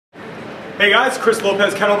Hey guys, Chris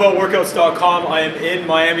Lopez, kettlebellworkouts.com. I am in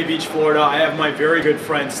Miami Beach, Florida. I have my very good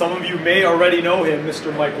friend. Some of you may already know him,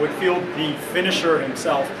 Mr. Mike Whitfield, the finisher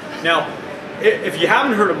himself. Now, if you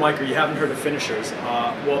haven't heard of Mike or you haven't heard of finishers,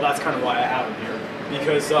 well, that's kind of why I have him here.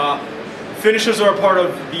 Because finishers are a part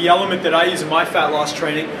of the element that I use in my fat loss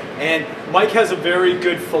training, and Mike has a very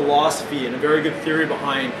good philosophy and a very good theory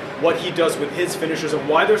behind what he does with his finishers and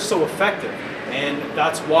why they're so effective. And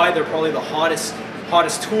that's why they're probably the hottest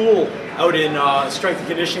tool out in strength and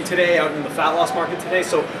conditioning today, out in the fat loss market today.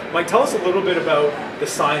 So Mike, tell us a little bit about the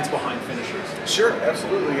science behind finishers. Sure,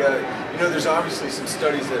 absolutely. You know, there's obviously some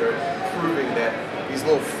studies that are proving that these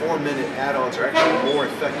little 4-minute add-ons are actually more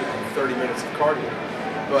effective than 30 minutes of cardio.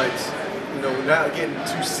 But, you know, without getting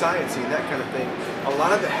too sciencey and that kind of thing, a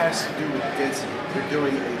lot of it has to do with density. You're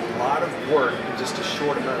doing a lot of work in just a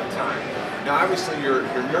short amount of time. Now, obviously, your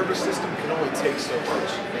nervous system can only take so much,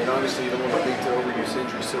 and obviously you don't want to lead to overuse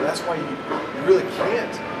injury. So that's why you really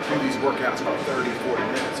can't do these workouts for 30, 40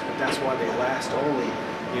 minutes. But that's why they last only,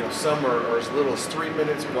 you know, some are as little as 3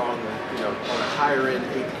 minutes, but on the, you know, on the higher end,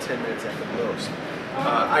 8 to 10 minutes at the most.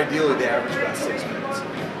 Ideally, they average about 6 minutes.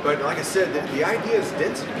 But like I said, the idea is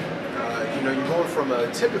density. You know, you're going from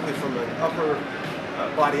typically from an upper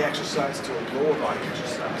body exercise to a lower body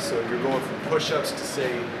exercise. So you're going from push-ups to,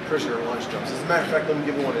 say, prisoner lunge jumps. As a matter of fact, let me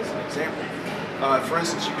give one as an example. For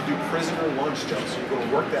instance, you could do prisoner lunge jumps. So you're going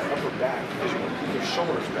to work that upper back because you're going to keep your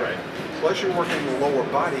shoulders back. Right. Plus you're working the lower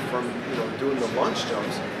body from, you know, doing the lunge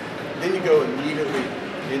jumps. Then you go immediately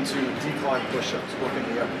into decline push-ups, working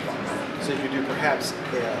the upper body. So you could do perhaps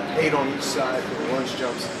 8 on each side for the lunge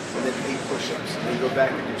jumps, and then 8 push-ups. And then you go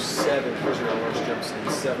back and do 7 prisoner lunge jumps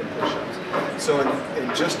and 7 push-ups. So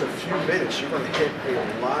in just a few minutes, you're going to hit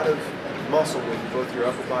a lot of muscle with both your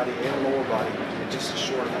upper body and lower body in just a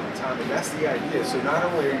short amount of time. And that's the idea. So not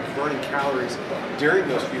only are you burning calories during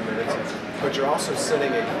those few minutes, but you're also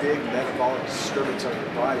setting a big metabolic disturbance on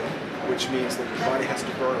your body, which means that your body has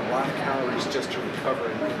to burn a lot of calories just to recover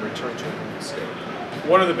and return to a normal state.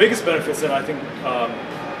 One of the biggest benefits that I think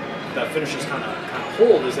that finishers kind of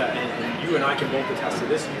hold is that, and you and I can both attest to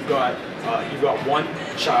this. You've got one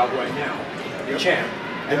child right now, your champ,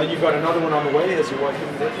 and then you've got another one on the way. Has your wife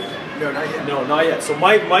given birth yet? No, not yet. No, not yet. So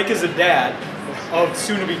Mike is a dad of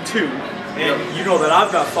soon to be 2, and you know that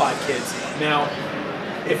I've got 5 kids now.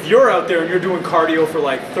 If you're out there and you're doing cardio for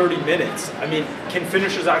like 30 minutes, I mean, can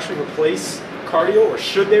finishers actually replace cardio, or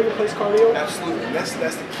should they replace cardio? Absolutely, and that's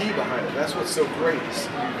the key behind it. That's what's so great. Is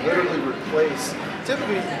you literally replace.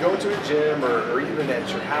 Typically, you go to a gym or even at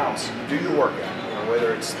your house, you do your workout. You know,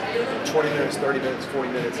 whether it's 20 minutes, 30 minutes, 40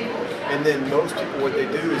 minutes, and then most people, what they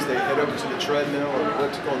do is they head over to the treadmill or the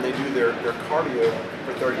elliptical and they do their cardio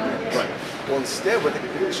for 30 minutes. Right. Well, instead, what they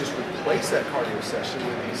can do is just replace that cardio session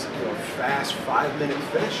with these, you know, fast 5-minute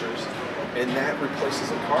finishers, and that replaces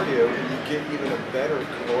the cardio, and you get even a better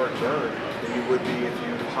caloric burn than you would be if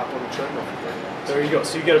you hop on the treadmill for 30 minutes. There you go.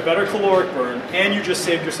 So you get a better caloric burn, and you just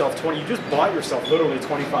saved yourself 20. You just bought yourself literally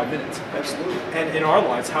 25 minutes. Absolutely. And in our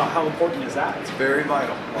lives, how important is that? It's very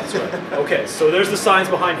vital. That's right. Okay, so there's the science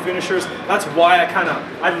behind finishers. That's why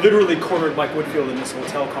I literally cornered Mike Whitfield in this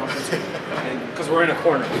hotel conference, because we're in a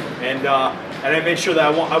corner, and I made sure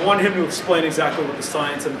that I wanted him to explain exactly what the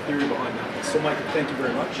science and the theory behind that is. So Mike, thank you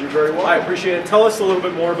very much. You're very welcome. I appreciate it. Tell us a little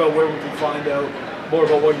bit more about where we can find out more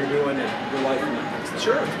about what you're doing and your life and that kind of stuff.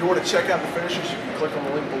 Sure. If you want to check out the finishers, you can click on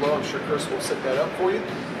the link below. I'm sure Chris will set that up for you.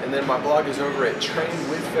 And then my blog is over at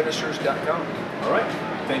trainwithfinishers.com. All right.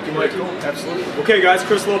 Thank you, Mike. Cool. Absolutely. Okay, guys.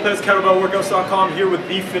 Chris Lopez, kettlebellworkouts.com, here with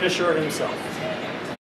the finisher himself.